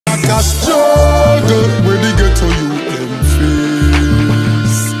like a struggle when they get to you and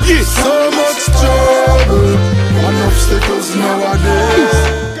face. Yes. So much trouble and obstacles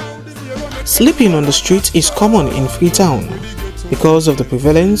nowadays. Sleeping on the streets is common in Freetown because of the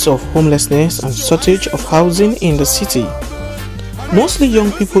prevalence of homelessness and shortage of housing in the city. Mostly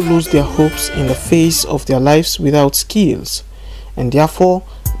young people lose their hopes in the face of their lives without skills, and therefore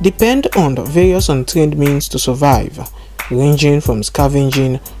depend on various untrained means to survive, ranging from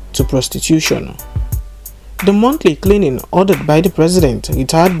scavenging to prostitution. The monthly cleaning ordered by the President,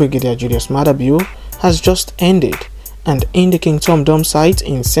 retired Brigadier Julius Madabiu, has just ended, and in the King Tom Dome site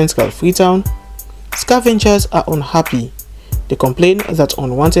in central Freetown, scavengers are unhappy. They complain that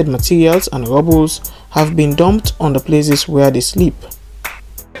unwanted materials and rubbles have been dumped on the places where they sleep.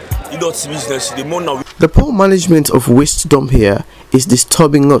 The poor management of waste dump here is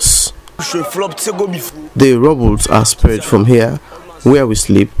disturbing us. The rubbles are spread from here, where we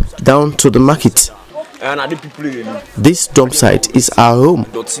sleep, down to the market. This dump site is our home.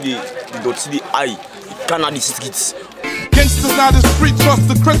 Gangsters now the street trust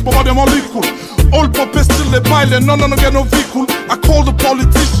the crest, but them all equal. Old puppies still they piling, none get no vehicle. I call the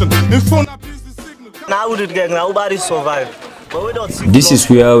politician, in phone I business signal. Now we did get nobody survive. This is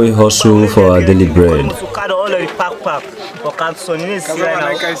where we hustle for our daily bread.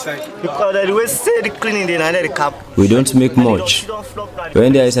 We don't make much.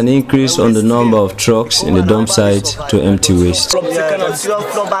 When there is an increase on the number of trucks in the dump site to empty waste.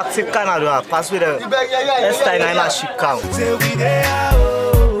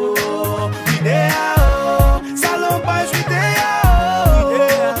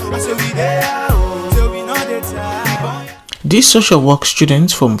 These social work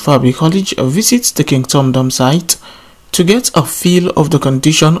students from Fabi College visit the King Tom Dome site to get a feel of the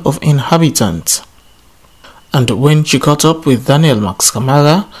condition of inhabitants. And when she caught up with Daniel Max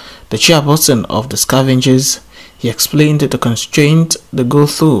Camara, the chairperson of the scavengers, he explained the constraint they go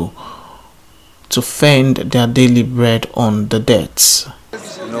through to fend their daily bread on the debts.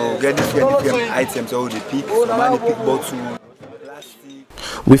 Get different items, all the pick, money pick bottle,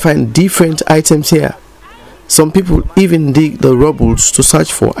 plastic. We find different items here. Some people even dig the rubbles to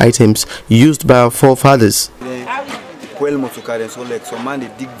search for items used by our forefathers. So man they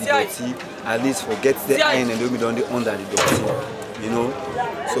dig the dirty, at least forget the iron and don't be done under the dirty,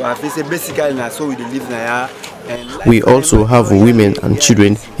 So I say basically now so we live now. We also have women and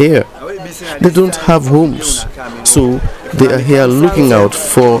children here. They don't have homes, so they are here looking out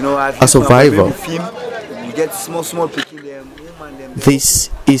for a survivor. This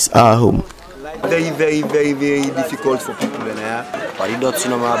is our home. Very difficult for people in here. But you don't see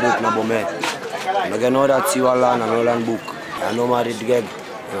no more book, no more. I know that you are learn and learn book. I know my gig.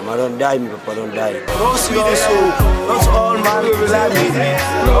 I don't die, my papa don't die. Not all man will like me.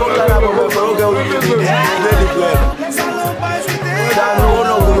 No can have a program with you. Very good. That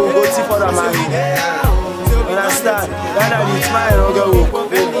no go see for the man. You understand? That I need my go.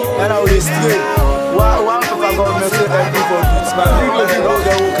 That I will stay. One of our government say that people it's my people don't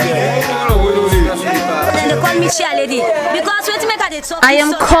go I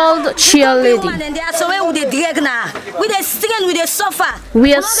am called Chia Lady.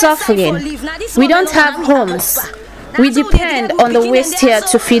 We are suffering. We don't have homes. We depend on the waste here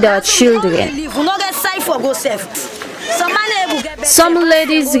to feed our children. Some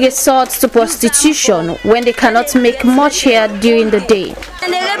ladies resort to prostitution when they cannot make much here during the day.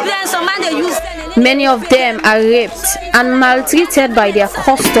 Many of them are raped and maltreated by their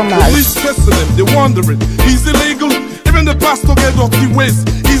customers. Police pressing him, they're wondering, he's illegal. Even the pastor get off the waste.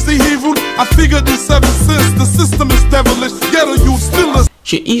 Is he evil? I figured this ever since. The system is devilish. Ghetto you still a...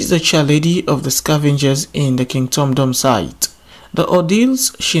 She is the chairlady of the scavengers in the King Tom Dome site. The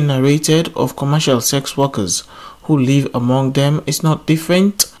ordeals she narrated of commercial sex workers who live among them is not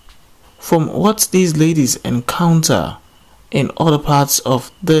different from what these ladies encounter in other parts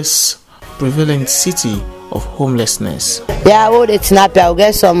of this prevalent city of homelessness. Yeah, well, it's not. I'll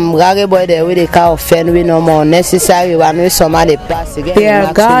get some raggy boy there with a car offend we no more necessary one with some other pass again. There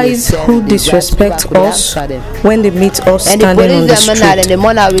are guys who disrespect us when they meet us standing on the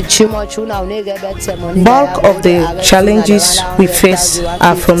street. Bulk of the challenges we face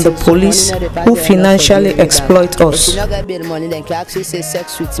are from the police who financially exploit us.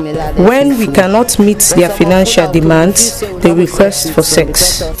 When we cannot meet their financial demands, they request for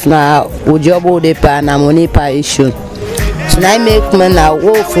sex. Issue. So now I make men now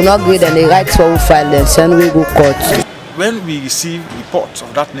wolf not good and the rights for file them send we go court. When we receive reports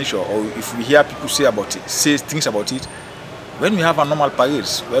of that nature, or if we hear people say things about it, when we have a normal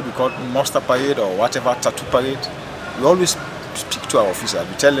parades, where we call muster parade or whatever tattoo parade, we always speak to our officers,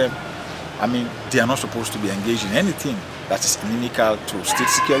 we tell them, I mean, they are not supposed to be engaged in anything that is inimical to state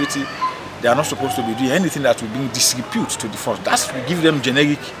security. They are not supposed to be doing anything that will bring disrepute to the force. That's, we give them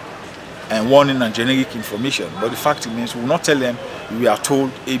generic warning and generic information. But the fact remains, we will not tell them we are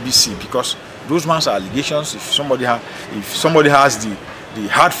told ABC, because those ones are allegations. If somebody has the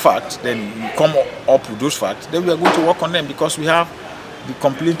hard fact, then you come up with those facts, then we are going to work on them, because we have the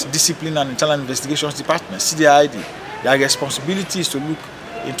Complaint, Discipline and Internal Investigations Department, CDID. Their responsibility is to look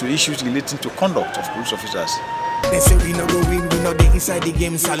into issues relating to conduct of police officers. They say we no go win, we no dey inside the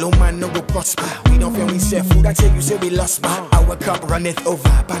game, Salomon no go prosper. We don't feel we share food, I tell you say we lost, man. Our cup runneth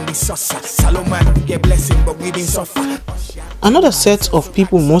over, Bandy Sosa. Salomon we get blessing, but we didn't suffer. Another set of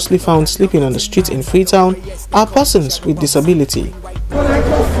people mostly found sleeping on the street in Freetown are persons with disability.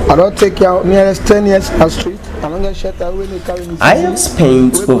 I don't take you out nearest 10 years on the street. I have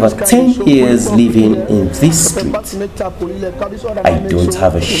spent over 10 years living in this street. I don't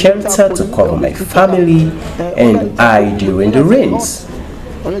have a shelter to cover my family and I during the rains.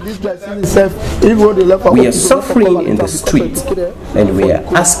 We are suffering in the street and we are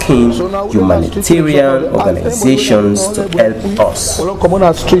asking humanitarian organizations to help us.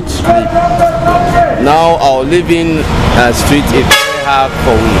 Now our living street is very hard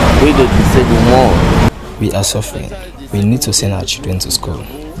for we the disabled more. We are suffering. We need to send our children to school.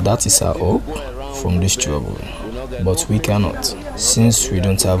 That is our hope from this trouble. But we cannot. Since we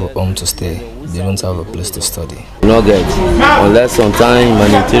don't have a home to stay, they don't have a place to study. No get. Unless sometimes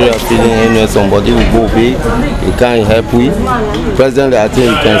humanitarian feeling anywhere somebody will go big, you can't help with. Presently I think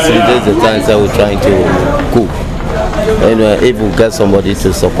you can see there's the times that we're trying to cook. And if we get somebody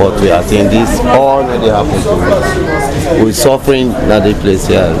to support me, I think this already happened to us. We're suffering in that place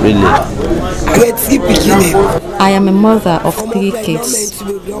here, really. I am a mother of 3 kids.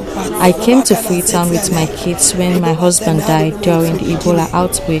 I came to Freetown with my kids when my husband died during the Ebola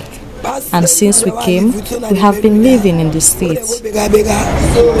outbreak. And since we came, we have been living in the streets.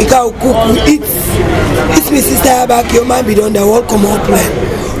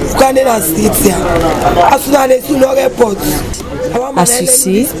 As you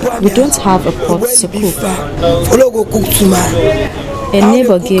see, we don't have a pot to cook. A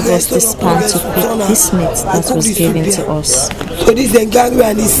neighbor gave us this pan to cook this meat that was given to us. So this is gang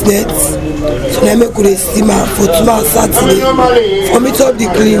and this net. So I make a steamer for tomorrow Saturday. For me to up the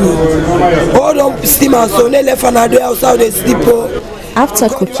cleaning. All them steamer so they left another outside the sleep. After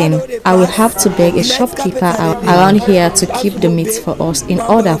cooking, I will have to beg a shopkeeper around here to keep the meat for us in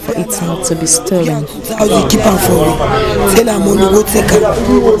order for it not to be stolen. How do you keep them for me? Then I'm going to go take her.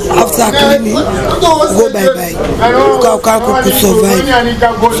 After cleaning, go bye-bye. You can't cook to survive.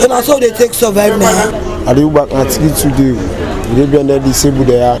 So that's how they take survive now. Are you back at it today? They be under disabled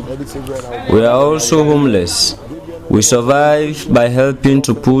there. We are also homeless. We survive by helping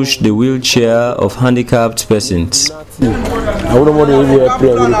to push the wheelchair of handicapped persons.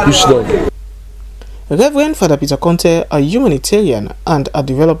 Reverend Father Peter Conte, a humanitarian and a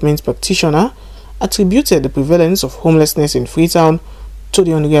development practitioner, attributed the prevalence of homelessness in Freetown to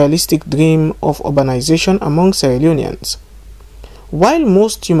the unrealistic dream of urbanization among Sierra Leoneans. While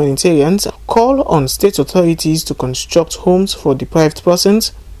most humanitarians call on state authorities to construct homes for deprived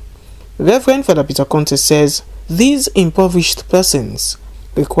persons, Reverend Father Peter Conte says these impoverished persons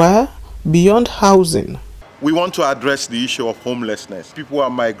require beyond housing. We want to address the issue of homelessness. People are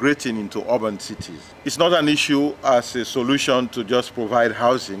migrating into urban cities. It's not an issue as a solution to just provide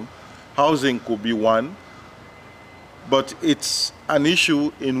housing. Housing could be one, but it's an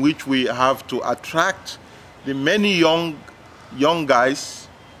issue in which we have to attract the many young guys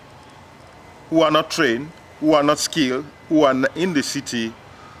who are not trained, who are not skilled, who are in the city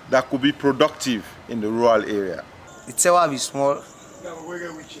that could be productive in the rural area. It's a bit small,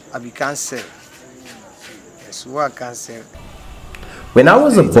 I be cancer. When I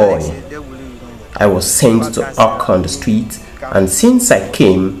was a boy, I was sent to work on the street, and since I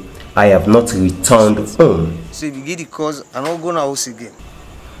came, I have not returned home. So if you get the cause, I'm not going to house again.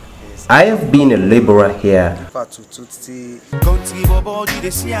 I have been a laborer here.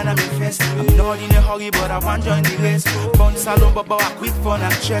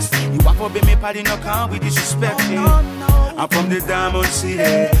 I'm from the diamond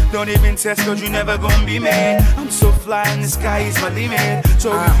city. Don't even test cause you never gonna be mad. I'm so fly in the sky is my limit.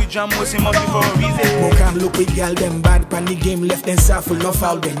 So if you jump with him, must be for a reason. Mo can look with y'all them bad pan the game left and south full of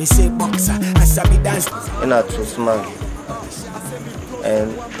all them. They say boxer, I sabi dance. And I trust man.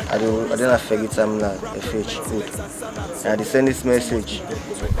 And I didn't forget I'm not a fish food. And I send this message.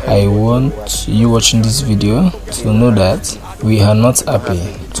 I want you watching this video to know that we are not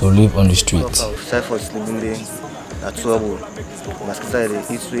happy to live on the street. Sorry for sleeping there. are trouble. The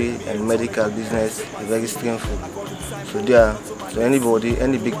history and medical business is very stressful. So anybody,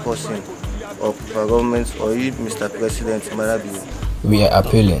 any big person of government or you, Mr. President Marabio. We are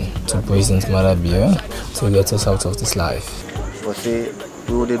appealing to President Marabio to get us out of this life. For say,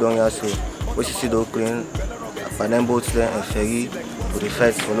 we don't have to. We see the clean, and then boats there and ferry to the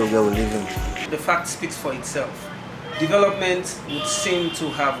fight for where we living. The fact speaks for itself. Development would seem to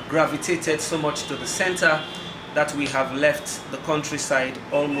have gravitated so much to the center that we have left the countryside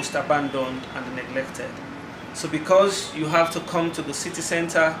almost abandoned and neglected. So because you have to come to the city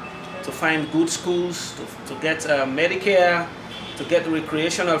center to find good schools, to get Medicare, to get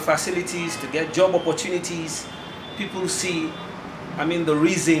recreational facilities, to get job opportunities, people see, the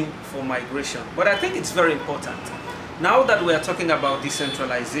reason for migration. But I think it's very important. Now that we are talking about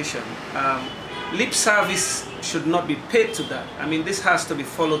decentralization, lip service should not be paid to that. This has to be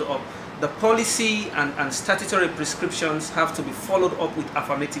followed up. The policy and statutory prescriptions have to be followed up with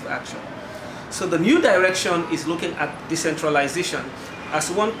affirmative action. So the new direction is looking at decentralization as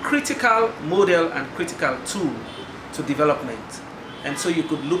one critical model and critical tool to development. And so you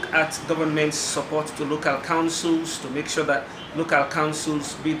could look at government's support to local councils to make sure that local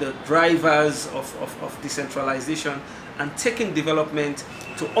councils be the drivers of decentralization and taking development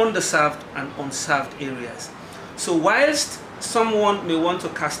to underserved and unserved areas. So whilst someone may want to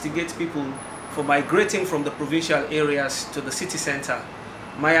castigate people for migrating from the provincial areas to the city center,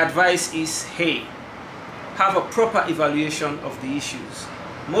 my advice is, hey, have a proper evaluation of the issues.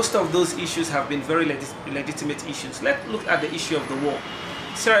 Most of those issues have been very legitimate issues. Let's look at the issue of the war.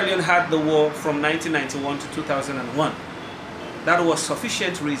 Sierra Leone had the war from 1991 to 2001. That was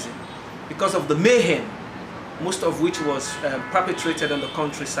sufficient reason because of the mayhem, most of which was perpetrated on the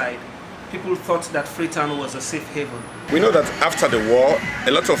countryside. People thought that Freetown was a safe haven. We know that after the war,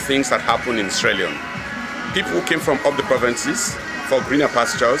 a lot of things had happened in Sierra Leone. People who came from up the provinces for greener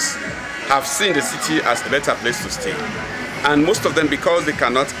pastures have seen the city as a better place to stay. And most of them, because they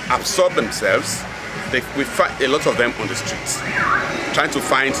cannot absorb themselves, we find a lot of them on the streets, trying to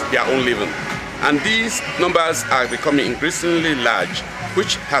find their own living. And these numbers are becoming increasingly large,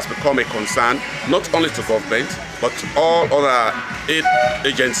 which has become a concern not only to government, but to all other aid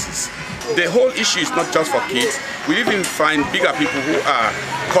agencies. The whole issue is not just for kids. We even find bigger people who are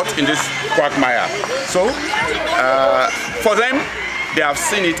caught in this quagmire. So, for them, they have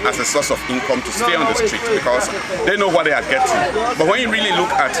seen it as a source of income to stay on the street because they know what they are getting. But when you really look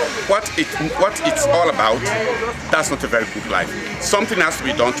at what it's all about, that's not a very good life. Something has to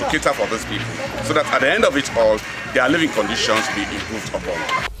be done to cater for those people so that at the end of it all, their living conditions be improved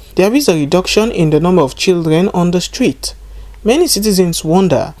upon. There is a reduction in the number of children on the street. Many citizens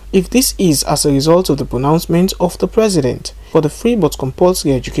wonder if this is as a result of the pronouncement of the president for the free but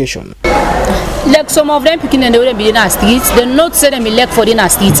compulsory education. Like some of them picking and they will be in our streets, they not say them elect for in our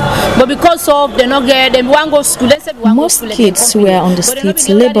streets, but because of they not get them one go school. Most kids were on the streets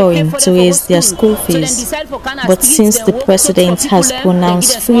laboring to raise their school fees, but since the president has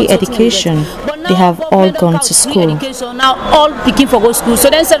pronounced free education, they have all gone to school. Now all picking for go school, so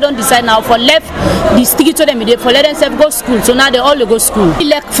then they don't decide now for left the street to them for let them go school. So now they all go school.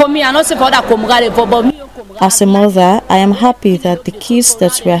 Like for me, I not say for that but me. As a mother, I am happy that the kids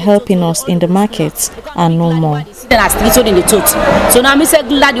that were helping us in the markets are no more. So now I'm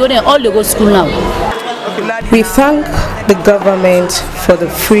glad you all go school now. We thank the government for the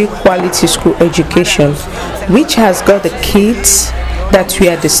free quality school education, which has got the kids that we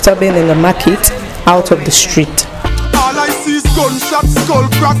are disturbing in the market out of the street. All I see is gunshots, skull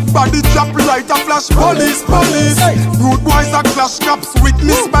crack, body drop, light a flash, police. Rude boys are clash caps,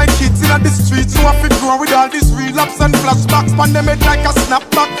 witnessed by kids in the streets who have to grow with all these relapse and flashbacks. Pandemic like a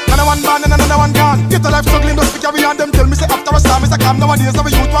snapback, another one gone and another one gone. Get a life struggling, just pick every hand them. Tell me say after a storm is a calm. Nowadays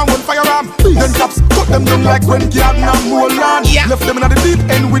every youth want one firearm. Then cops cut them down like when garden and mold land. Left them in the deep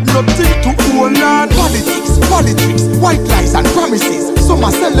end with nothing to hold on. Politics, white lies and promises. Some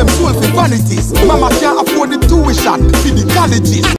are sell them soul for vanities. Mama can't afford the tuition for the colleges.